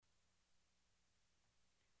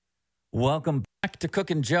Welcome back to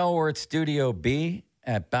Cook and Joe. We're at Studio B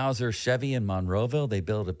at Bowser Chevy in Monroeville. They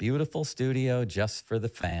built a beautiful studio just for the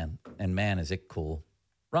fan. And man, is it cool.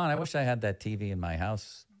 Ron, I wish I had that TV in my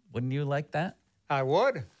house. Wouldn't you like that? I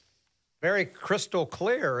would. Very crystal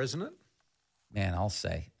clear, isn't it? Man, I'll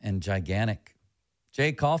say. And gigantic.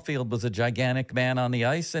 Jay Caufield was a gigantic man on the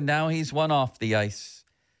ice, and now he's one off the ice.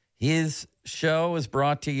 His show is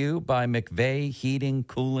brought to you by McVeigh Heating,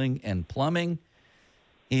 Cooling, and Plumbing.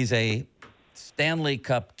 He's a Stanley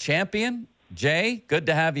Cup champion. Jay, good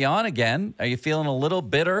to have you on again. Are you feeling a little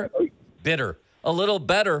a little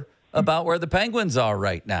better about where the Penguins are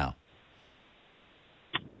right now?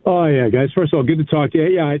 Oh, yeah, guys. First of all, good to talk to you.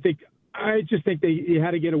 Yeah, I just think you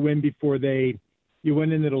had to get a win before you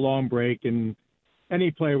went into the long break, and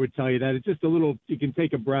any player would tell you that. It's just a little, you can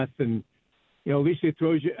take a breath, and, at least it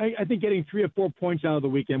throws you. I think getting 3 or 4 points out of the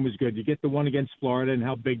weekend was good. You get the one against Florida and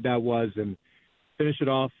how big that was, and finish it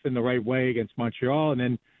off in the right way against Montreal, and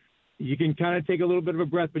then you can kind of take a little bit of a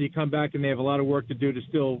breath, but you come back and they have a lot of work to do to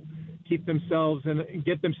still keep themselves and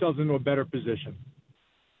get themselves into a better position.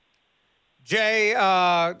 Jay,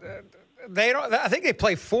 I think they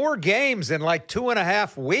play 4 games in like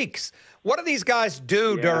 2.5 weeks. What do these guys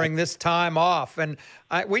do during this time off? And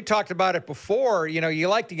we talked about it before. You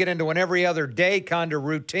like to get into an every other day kind of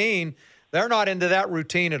routine. They're not into that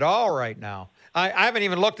routine at all right now. I haven't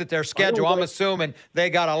even looked at their schedule. I'm assuming they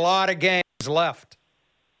got a lot of games left.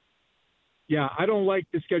 Yeah, I don't like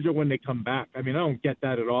the schedule when they come back. I mean, I don't get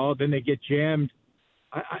that at all. Then they get jammed.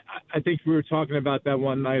 I think we were talking about that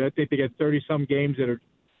one night. I think they get 30-some games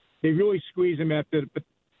they really squeeze them after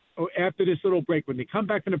this little break. When they come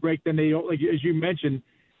back from the break, then they don't, like as you mentioned,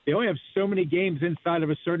 they only have so many games inside of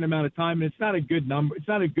a certain amount of time, and it's not a good number. It's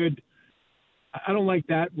not a good. I don't like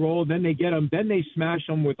that role. Then they get them. Then they smash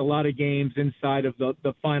them with a lot of games inside of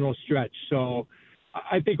the final stretch. So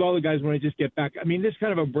I think all the guys want to just get back. I mean, this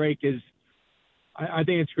kind of a break is. I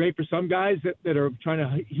think it's great for some guys that are trying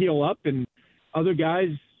to heal up, and other guys,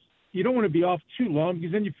 you don't want to be off too long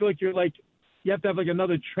because then you feel like you have to have like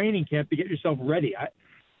another training camp to get yourself ready.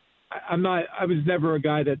 I was never a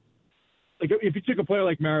guy that, like, if you took a player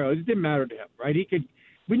like Mario, it didn't matter to him, right?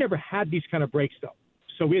 We never had these kind of breaks though.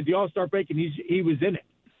 So we had the All-Star break and he was in it.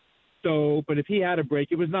 So, but if he had a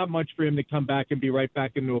break, it was not much for him to come back and be right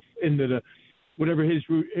back into the whatever his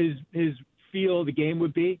feel of the game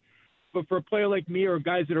would be. But for a player like me or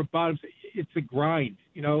guys that are bottoms, it's a grind,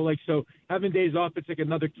 so having days off, it's like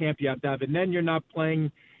another camp you have to have. And then you're not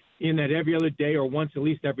playing in that every other day or once at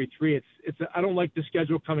least every 3. I don't like the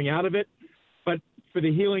schedule coming out of it, but for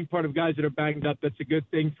the healing part of guys that are banged up, that's a good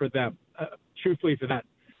thing for them, truthfully for that.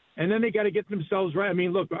 And then they got to get themselves right. I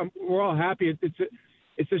mean, look, we're all happy.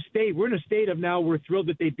 It's a state. We're in a state of now we're thrilled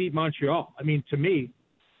that they beat Montreal. I mean, to me,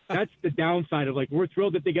 that's the downside of we're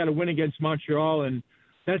thrilled that they got to win against Montreal, and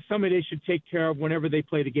that's something they should take care of whenever they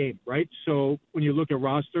play the game, right? So when you look at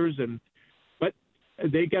rosters, but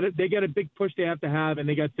they got a big push they have to have, and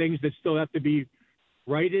they got things that still have to be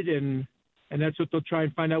righted, and that's what they'll try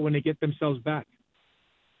and find out when they get themselves back.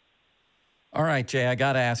 All right, Jay, I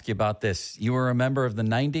got to ask you about this. You were a member of the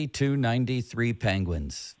 92-93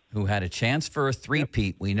 Penguins who had a chance for a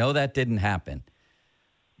three-peat. Yep. We know that didn't happen,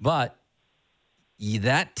 but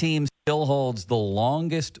that team still holds the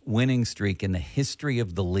longest winning streak in the history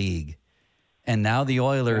of the league. And now the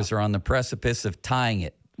Oilers are on the precipice of tying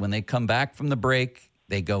it. When they come back from the break,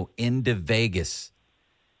 they go into Vegas.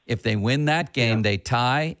 If they win that game, they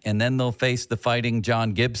tie, and then they'll face the Fighting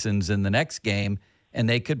John Gibsons in the next game, and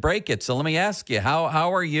they could break it. So let me ask you,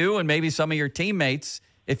 how are you and maybe some of your teammates,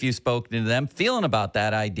 if you've spoken to them, feeling about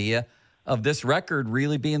that idea of this record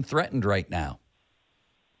really being threatened right now?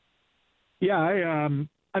 Yeah,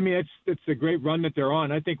 I mean, it's a great run that they're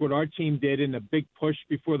on. I think what our team did in the big push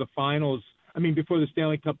before the finals, before the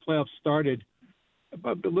Stanley Cup playoffs started,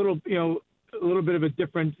 a little bit of a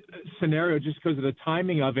different scenario just because of the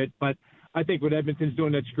timing of it. But I think what Edmonton's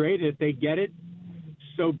doing that's great. If they get it,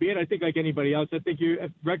 so be it. I think like anybody else, I think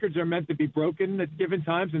records are meant to be broken at given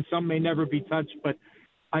times, and some may never be touched. But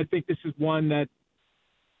I think this is one that,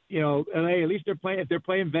 LA, at least if they're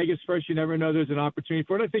playing Vegas first, you never know there's an opportunity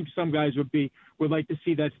for it. I think some guys would like to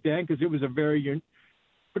see that stand because it was a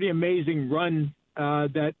pretty amazing run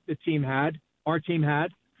that our team had.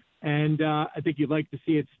 And I think you'd like to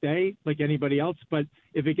see it stay like anybody else. But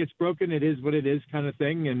if it gets broken, it is what it is kind of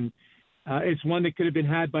thing. And it's one that could have been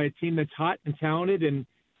had by a team that's hot and talented, and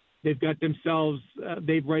they've got themselves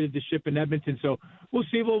they've righted the ship in Edmonton. So we'll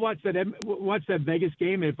see. We'll watch that Vegas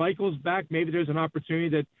game. And if Eichel's back, maybe there's an opportunity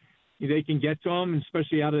that they can get to them,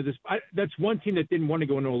 especially out of this. That's one team that didn't want to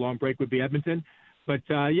go into a long break would be Edmonton. But,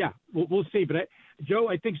 yeah, we'll see. But, Joe,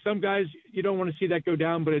 I think some guys, you don't want to see that go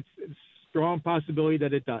down, but it's a strong possibility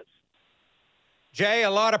that it does. Jay,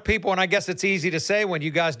 a lot of people, and I guess it's easy to say when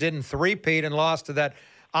you guys didn't three-peat and lost to that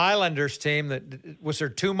Islanders team, that was there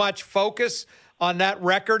too much focus on that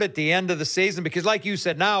record at the end of the season? Because like you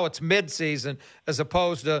said, now it's mid-season as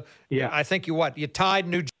opposed to, I think you tied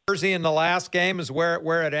New Jersey in the last game is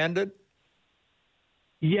where it ended?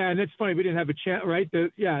 Yeah, and it's funny. We didn't have a chance, right? They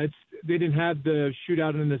didn't have the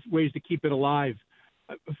shootout and the ways to keep it alive.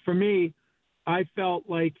 For me, I felt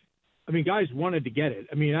like, guys wanted to get it.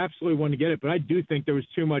 Absolutely wanted to get it, but I do think there was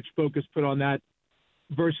too much focus put on that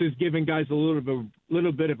versus giving guys a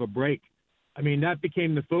little bit of a break. That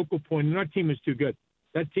became the focal point, and our team was too good.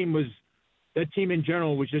 That team in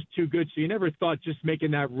general was just too good. So you never thought just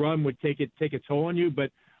making that run would take a toll on you,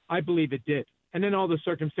 but I believe it did. And then all the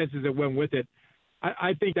circumstances that went with it.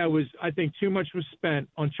 I think too much was spent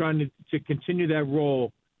on trying to continue that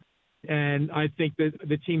role, and I think that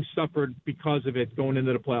the team suffered because of it going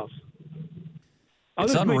into the playoffs.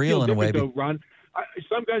 It's Others unreal in a way. Though, Ron.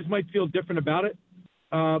 Some guys might feel different about it,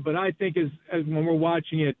 but I think as when we're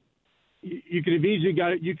watching it, you could have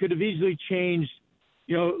easily changed.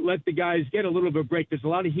 Let the guys get a little bit of break. There's a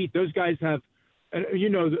lot of heat. Those guys have,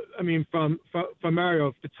 from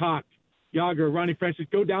Mario to Talk, Yager, Ronnie Francis,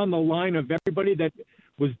 go down the line of everybody that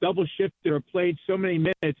was double shifted or played so many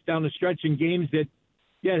minutes down the stretch in games that,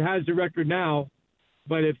 it has the record now,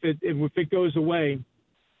 but if it goes away,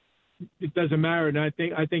 it doesn't matter. And I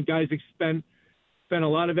think guys spent a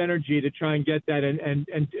lot of energy to try and get that,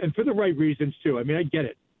 and for the right reasons too. I get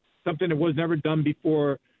it, something that was never done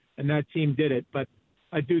before, and that team did it. But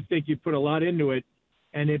I do think you put a lot into it,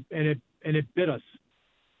 and it bit us.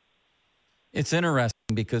 It's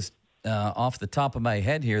interesting because off the top of my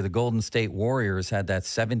head here, the Golden State Warriors had that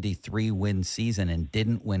 73-win season and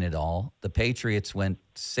didn't win it all. The Patriots went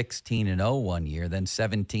 16-0 one year, then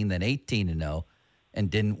 17, then 18-0, and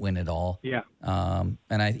didn't win it all. Yeah. And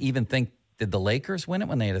I even think, did the Lakers win it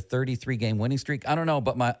when they had a 33-game winning streak? I don't know,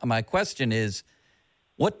 but my question is,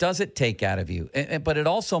 what does it take out of you? But it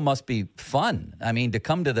also must be fun. To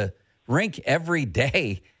come to the rink every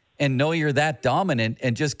day and know you're that dominant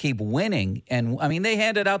and just keep winning. And, they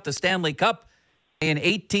handed out the Stanley Cup in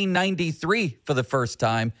 1893 for the first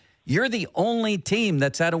time. You're the only team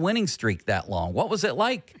that's had a winning streak that long. What was it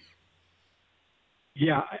like?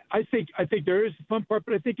 Yeah, I think there is a fun part,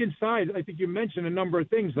 but I think inside, I think you mentioned a number of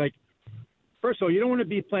things. Like, first of all, you want to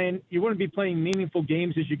be playing meaningful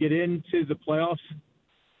games as you get into the playoffs.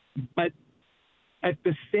 But at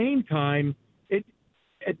the same time,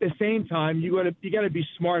 you got to be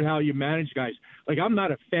smart how you manage guys. Like, I'm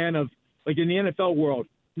not a fan of, like, in the NFL world,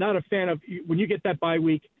 not a fan of when you get that bye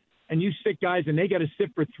week and you sit guys and they got to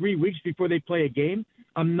sit for 3 weeks before they play a game.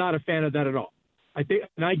 I'm not a fan of that at all. I think,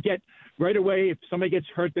 and I get right away, if somebody gets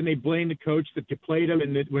hurt, then they blame the coach that you played them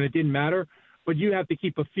and when it didn't matter. But you have to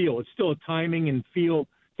keep a feel. It's still a timing and feel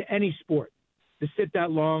to any sport. To sit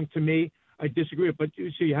that long, to me, I disagree. But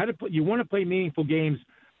so you want to play meaningful games,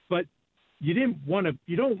 but you don't want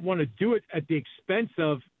to do it at the expense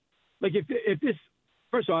of, like, if this.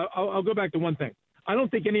 First of all, I'll go back to one thing. I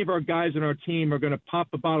don't think any of our guys on our team are going to pop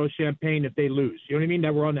a bottle of champagne if they lose. You know what I mean?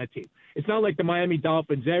 That we're on that team. It's not like the Miami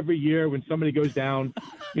Dolphins every year when somebody goes down,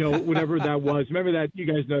 whatever that was. Remember that? You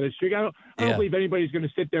guys know this. I don't believe anybody's going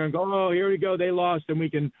to sit there and go, oh, here we go, they lost, and we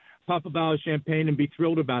can pop a bottle of champagne and be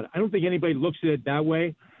thrilled about it. I don't think anybody looks at it that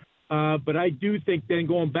way. But I do think then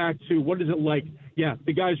going back to what is it like? Yeah,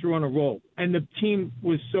 the guys were on a roll, and the team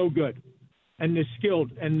was so good, and the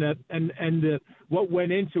skilled, and the what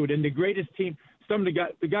went into it, and the greatest team. Some of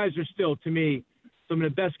the guys are still, to me, some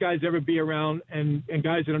of the best guys ever be around, and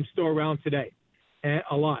guys that I'm still around today,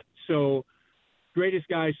 a lot. So greatest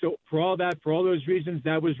guys. So for all those reasons,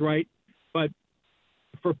 that was right. But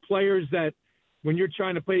for players that when you're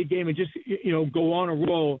trying to play a game and just go on a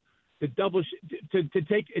roll. The double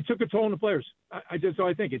it took a toll on the players. I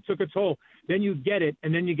think it took a toll. Then you get it,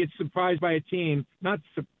 and then you get surprised by a team.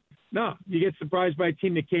 You get surprised by a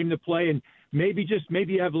team that came to play, and maybe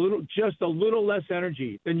you have a little less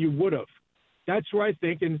energy than you would have. That's where I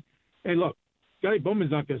think. And hey, look, Scotty Bowman's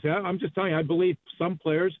not going to say. I'm just telling you. I believe some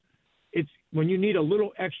players, it's when you need a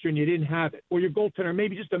little extra and you didn't have it, or your goaltender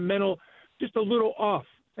maybe just a little off,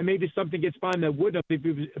 and maybe something gets by him that would have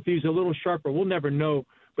if he was a little sharper. We'll never know.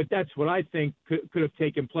 But that's what I think could have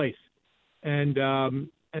taken place. And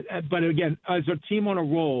but again, as a team on a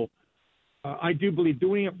roll, I do believe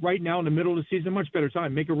doing it right now in the middle of the season, much better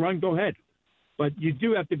time. Make a run, go ahead. But you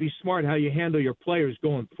do have to be smart how you handle your players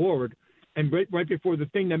going forward. And right before the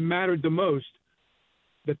thing that mattered the most,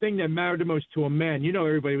 the thing that mattered the most to a man,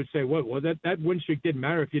 everybody would say, well, that win streak didn't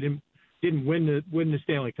matter if you didn't win the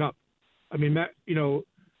Stanley Cup. I mean,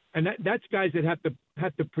 and that's guys that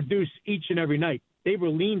have to produce each and every night. They were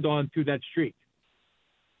leaned on through that streak.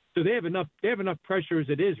 So they have enough pressure as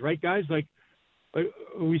it is, right, guys? Like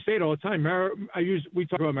we say it all the time. We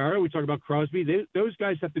talk about Mara, we talk about Crosby. Those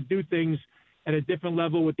guys have to do things at a different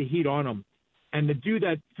level with the heat on them, and to do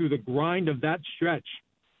that through the grind of that stretch.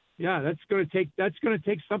 Yeah, that's going to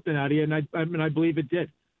take something out of you, and I believe it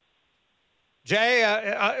did.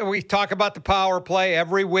 Jay, we talk about the power play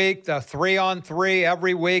every week, the 3-on-3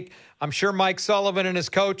 every week. I'm sure Mike Sullivan and his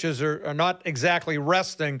coaches are not exactly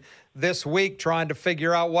resting this week trying to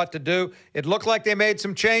figure out what to do. It looked like they made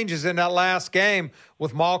some changes in that last game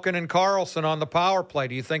with Malkin and Carlson on the power play.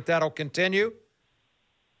 Do you think that'll continue?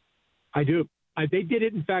 I do. They did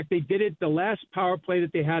it. In fact, they did it the last power play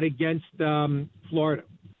that they had against Florida.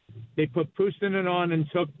 They put Puustinen on and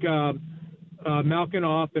took Malkin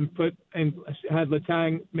off and had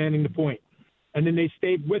Letang manning the point. And then they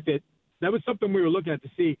stayed with it. That was something we were looking at to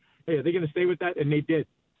see, hey, are they going to stay with that? And they did.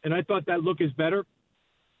 And I thought that look is better.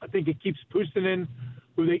 I think it keeps Puustinen,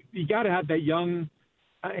 you got to have that young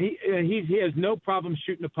he has no problem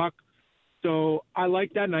shooting the puck. So I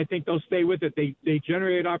like that, and I think they'll stay with it. They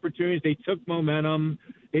generated opportunities. They took momentum.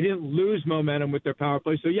 They didn't lose momentum with their power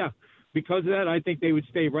play. So, yeah, because of that, I think they would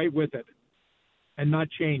stay right with it and not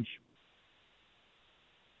change.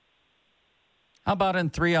 How about in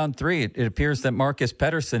 3-on-3? It appears that Marcus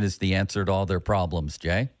Pettersson is the answer to all their problems,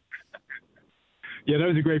 Jay. Yeah, that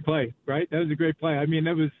was a great play, right? That was a great play. I mean,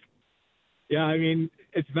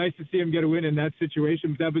 it's nice to see him get a win in that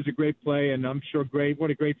situation, but that was a great play, and I'm sure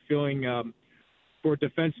what a great feeling for a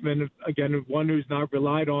defenseman, again, one who's not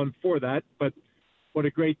relied on for that, but what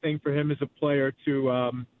a great thing for him as a player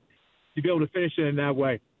to be able to finish it in that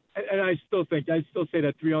way. And I still say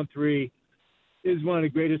that 3-on-3 is one of the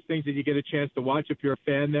greatest things that you get a chance to watch. If you're a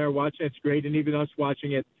fan there, watch it. It's great, and even us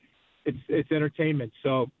watching it, it's entertainment.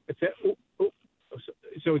 So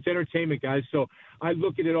it's entertainment, guys. So I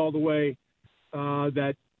look at it all the way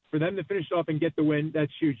that for them to finish off and get the win,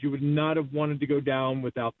 that's huge. You would not have wanted to go down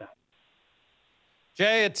without that.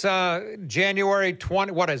 Jay, it's January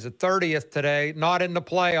 30th today, not in the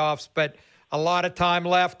playoffs, but a lot of time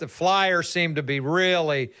left. The Flyers seem to be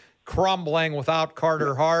really crumbling without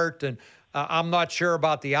Carter Hart, and I'm not sure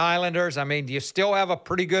about the Islanders. I mean, do you still have a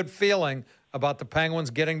pretty good feeling about the Penguins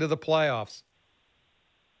getting to the playoffs?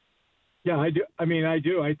 Yeah, I do. I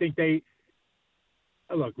do. I think they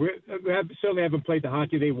look. We certainly haven't played the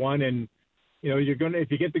hockey they won, and you're going to,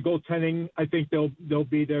 if you get the goaltending, I think they'll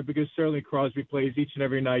be there because certainly Crosby plays each and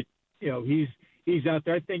every night. He's out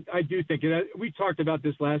there. I do think we talked about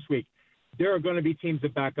this last week. There are going to be teams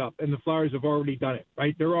that back up, and the Flyers have already done it.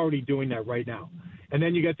 Right, they're already doing that right now. And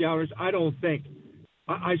then you get the Islanders. I don't think.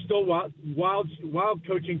 I still wild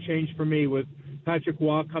coaching change for me with Patrick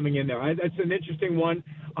Waugh coming in there. That's an interesting one.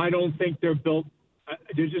 I don't think they're built.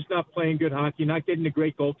 They're just not playing good hockey, not getting the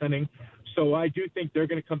great goaltending. So I do think they're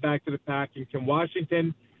going to come back to the pack. And can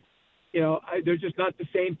Washington, they're just not the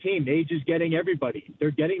same team. Age is getting everybody.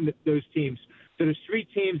 They're getting those teams. So there's three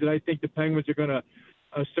teams that I think the Penguins are going to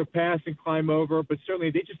surpass and climb over. But certainly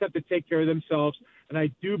they just have to take care of themselves. And I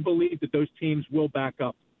do believe that those teams will back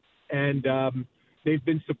up. And they've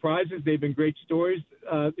been surprises. They've been great stories.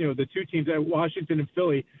 The two teams, Washington and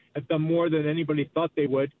Philly, have done more than anybody thought they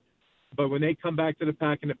would. But when they come back to the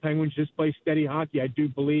pack and the Penguins just play steady hockey, I do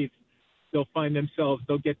believe they'll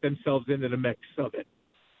get themselves into the mix of it.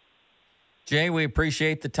 Jay, we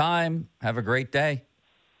appreciate the time. Have a great day.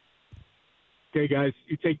 Okay, guys.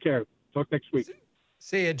 You take care. Talk next week.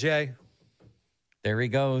 See you, Jay. There he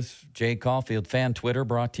goes. Jay Caufield, Fan Twitter,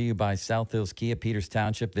 brought to you by South Hills Kia, Peters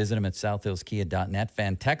Township. Visit him at southhillskia.net.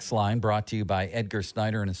 Fan Text Line, brought to you by Edgar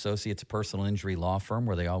Snyder & Associates, a personal injury law firm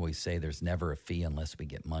where they always say there's never a fee unless we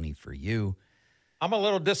get money for you. I'm a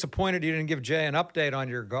little disappointed you didn't give Jay an update on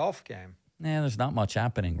your golf game. There's not much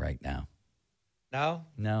happening right now. No?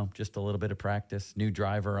 No, just a little bit of practice. New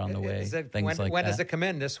driver on the way, when does it come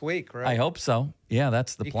in this week, right? I hope so. Yeah,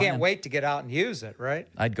 that's the plan. You can't wait to get out and use it, right?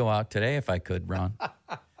 I'd go out today if I could, Ron.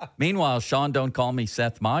 Meanwhile, Sean Don't Call Me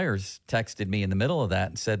Seth Meyers texted me in the middle of that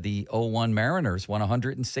and said the 0-1 Mariners won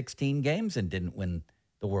 116 games and didn't win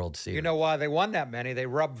the World Series. You know why they won that many? They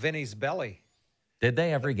rubbed Vinny's belly. Did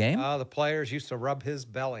they every game? The players used to rub his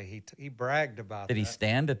belly. He bragged about that. Did he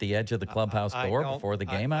stand at the edge of the clubhouse door before the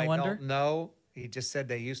game, I wonder? I don't know. He just said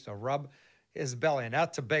they used to rub his belly, and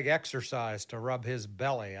that's a big exercise to rub his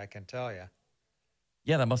belly, I can tell you.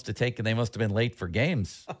 Yeah, they must have been late for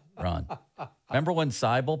games, Ron. Remember when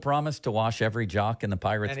Seibel promised to wash every jock in the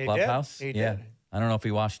Pirates clubhouse? He did. I don't know if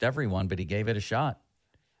he watched everyone, but he gave it a shot.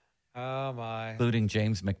 Oh, my. Including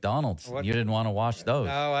James McDonald's. What? You didn't want to watch those.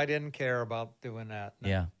 No, I didn't care about doing that. No.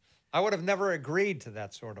 Yeah. I would have never agreed to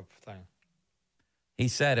that sort of thing. He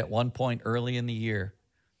said at one point early in the year,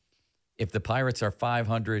 if the Pirates are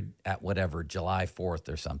 500 at whatever, July 4th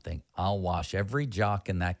or something, I'll wash every jock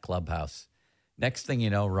in that clubhouse. Next thing you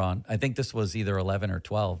know, Ron, I think this was either 11 or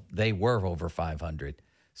 12. They were over 500.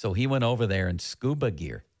 So he went over there in scuba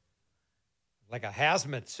gear. Like a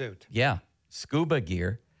hazmat suit. Yeah, scuba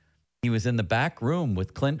gear. He was in the back room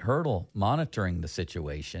with Clint Hurdle monitoring the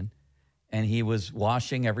situation, and he was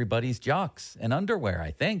washing everybody's jocks and underwear, I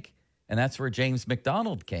think. And that's where James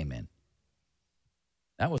McDonald came in.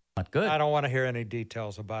 That was not good. I don't want to hear any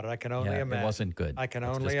details about it. I can only imagine. It wasn't good. I can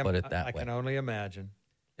Let's only just put it that way. I can only imagine.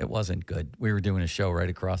 It wasn't good. We were doing a show right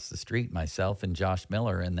across the street, myself and Josh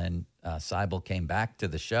Miller, and then Seibel came back to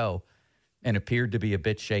the show and appeared to be a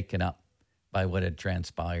bit shaken up by what had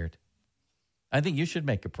transpired. I think you should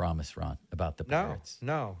make a promise, Ron, about the Pirates.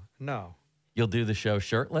 No. You'll do the show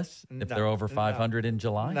shirtless if they're over 500 in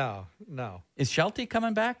July? No. Is Shelty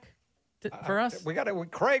coming back for us?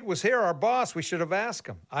 Craig was here, our boss. We should have asked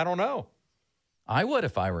him. I don't know. I would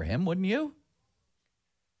if I were him, wouldn't you?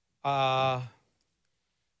 I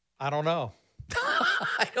don't know.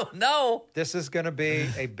 I don't know. This is going to be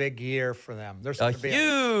a big year for them. There's A going to be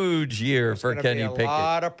huge year for Kenny Pickett. There's going to be a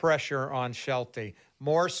lot of pressure on Shelty.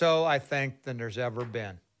 More so, I think, than there's ever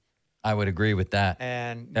been. I would agree with that.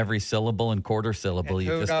 And every syllable and quarter syllable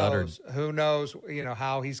you just uttered. Who knows,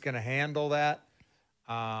 how he's going to handle that.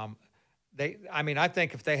 I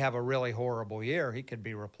think if they have a really horrible year, he could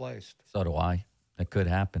be replaced. So do I. That could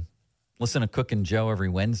happen. Listen to Cook and Joe every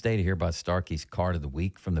Wednesday to hear about Starkey's Card of the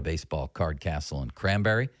Week from the Baseball Card Castle in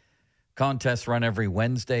Cranberry. Contests run every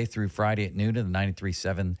Wednesday through Friday at noon at the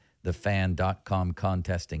 937thefan.com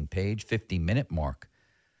contesting page. 50-minute mark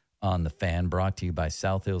on the Fan, brought to you by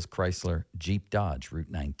South Hills Chrysler Jeep Dodge,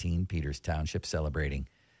 Route 19, Peters Township, celebrating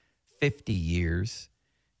 50 years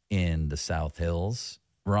in the South Hills.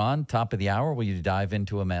 Ron, top of the hour, will you dive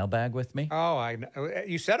into a mailbag with me? Oh,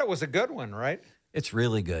 you said it was a good one, right? It's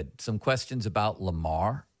really good. Some questions about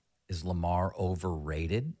Lamar. Is Lamar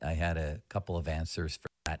overrated? I had a couple of answers for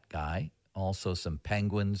that guy. Also some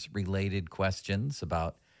Penguins-related questions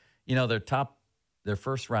about, their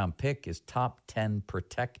first-round pick is top 10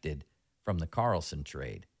 protected from the Carlson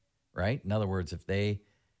trade, right? In other words, if they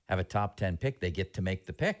have a top 10 pick, they get to make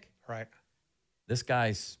the pick. Right. This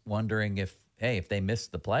guy's wondering if they miss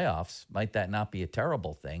the playoffs, might that not be a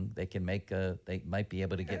terrible thing? They might be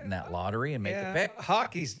able to get in that lottery and make a pick.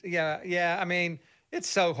 Hockey's, yeah. I mean, it's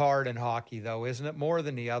so hard in hockey, though, isn't it? More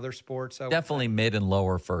than the other sports. Definitely mid and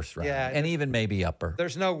lower first round, and even maybe upper.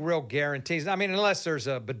 There's no real guarantees. I mean, unless there's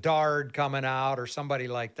a Bedard coming out or somebody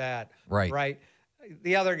like that. Right.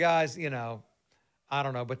 The other guys, I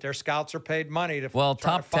don't know, but their scouts are paid money to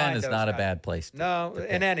top 10 is not guys. a bad place to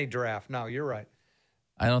in any draft. No, you're right.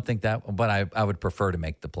 I don't think that, but I would prefer to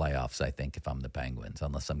make the playoffs, I think, if I'm the Penguins,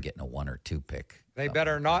 unless I'm getting a 1 or 2 pick. They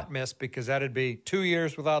better not miss, because that'd be 2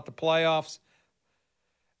 years without the playoffs,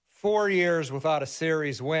 4 years without a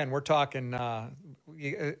series win. We're talking 4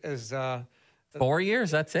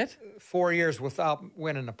 years, that's it? 4 years without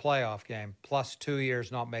winning a playoff game, plus 2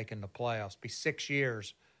 years not making the playoffs. Be 6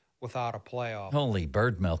 years without a playoff. Holy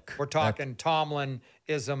bird milk. We're talking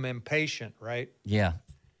Tomlin-ism impatient, right? Yeah.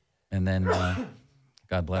 And then...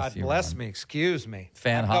 God bless you. God bless me. Excuse me.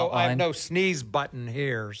 Fan hotline. I have no sneeze button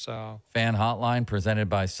here, so. Fan hotline presented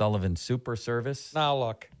by Sullivan Super Service. Now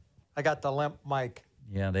look, I got the limp mic.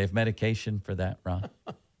 Yeah, they have medication for that, Ron.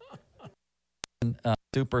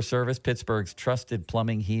 Super Service, Pittsburgh's trusted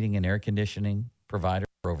plumbing, heating, and air conditioning provider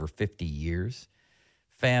for over 50 years.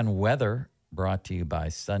 Fan weather brought to you by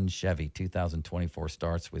Sun Chevy. 2024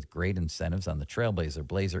 starts with great incentives on the Trailblazer,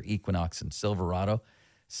 Blazer, Equinox, and Silverado.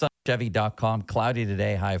 Chevy.com. Cloudy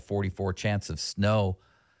today, high of 44, chance of snow.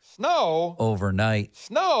 Snow? Overnight.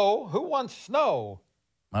 Snow? Who wants snow?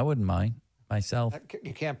 I wouldn't mind myself.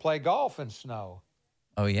 You can't play golf in snow.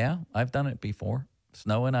 Oh, yeah? I've done it before.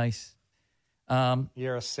 Snow and ice.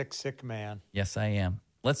 You're a sick man. Yes, I am.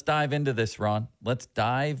 Let's dive into this, Ron. Let's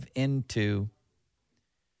dive into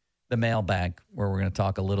the mailbag, where we're going to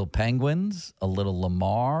talk a little Penguins, a little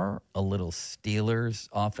Lamar, a little Steelers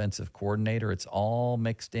offensive coordinator. It's all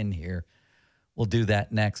mixed in here. We'll do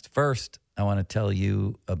that next. First, I want to tell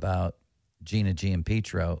you about Gina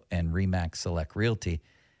Giampietro and Remax Select Realty.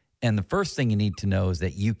 And the first thing you need to know is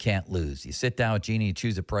that you can't lose. You sit down with Gina, you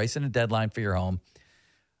choose a price and a deadline for your home.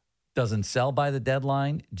 Doesn't sell by the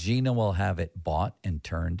deadline, Gina will have it bought and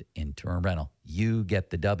turned into a rental. You get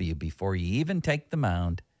the W before you even take the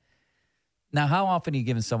mound. Now, how often are you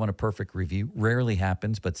giving someone a perfect review? Rarely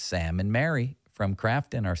happens, but Sam and Mary from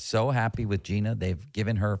Crafton are so happy with Gina. They've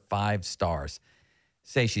given her 5 stars.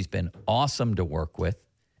 Say she's been awesome to work with,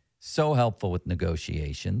 so helpful with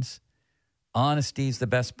negotiations. Honesty is the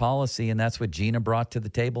best policy, and that's what Gina brought to the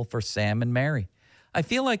table for Sam and Mary. I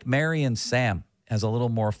feel like Mary and Sam has a little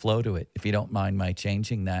more flow to it, if you don't mind my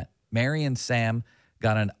changing that. Mary and Sam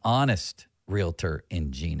got an honest realtor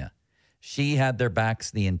in Gina. She had their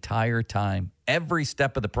backs the entire time. Every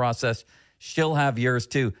step of the process, she'll have yours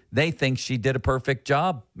too. They think she did a perfect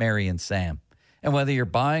job, Mary and Sam. And whether you're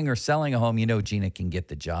buying or selling a home, you know Gina can get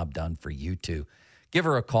the job done for you too. Give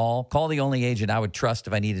her a call. Call the only agent I would trust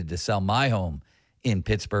if I needed to sell my home in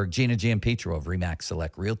Pittsburgh, Gina Giampetro of RE/MAX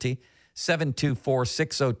Select Realty,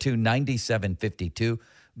 724-602-9752.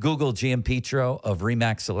 Google Giampetro of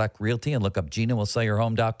RE/MAX Select Realty and look up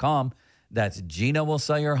GinaWillSellYourHome.com. That's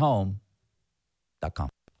GinaWillSellYourHome.com.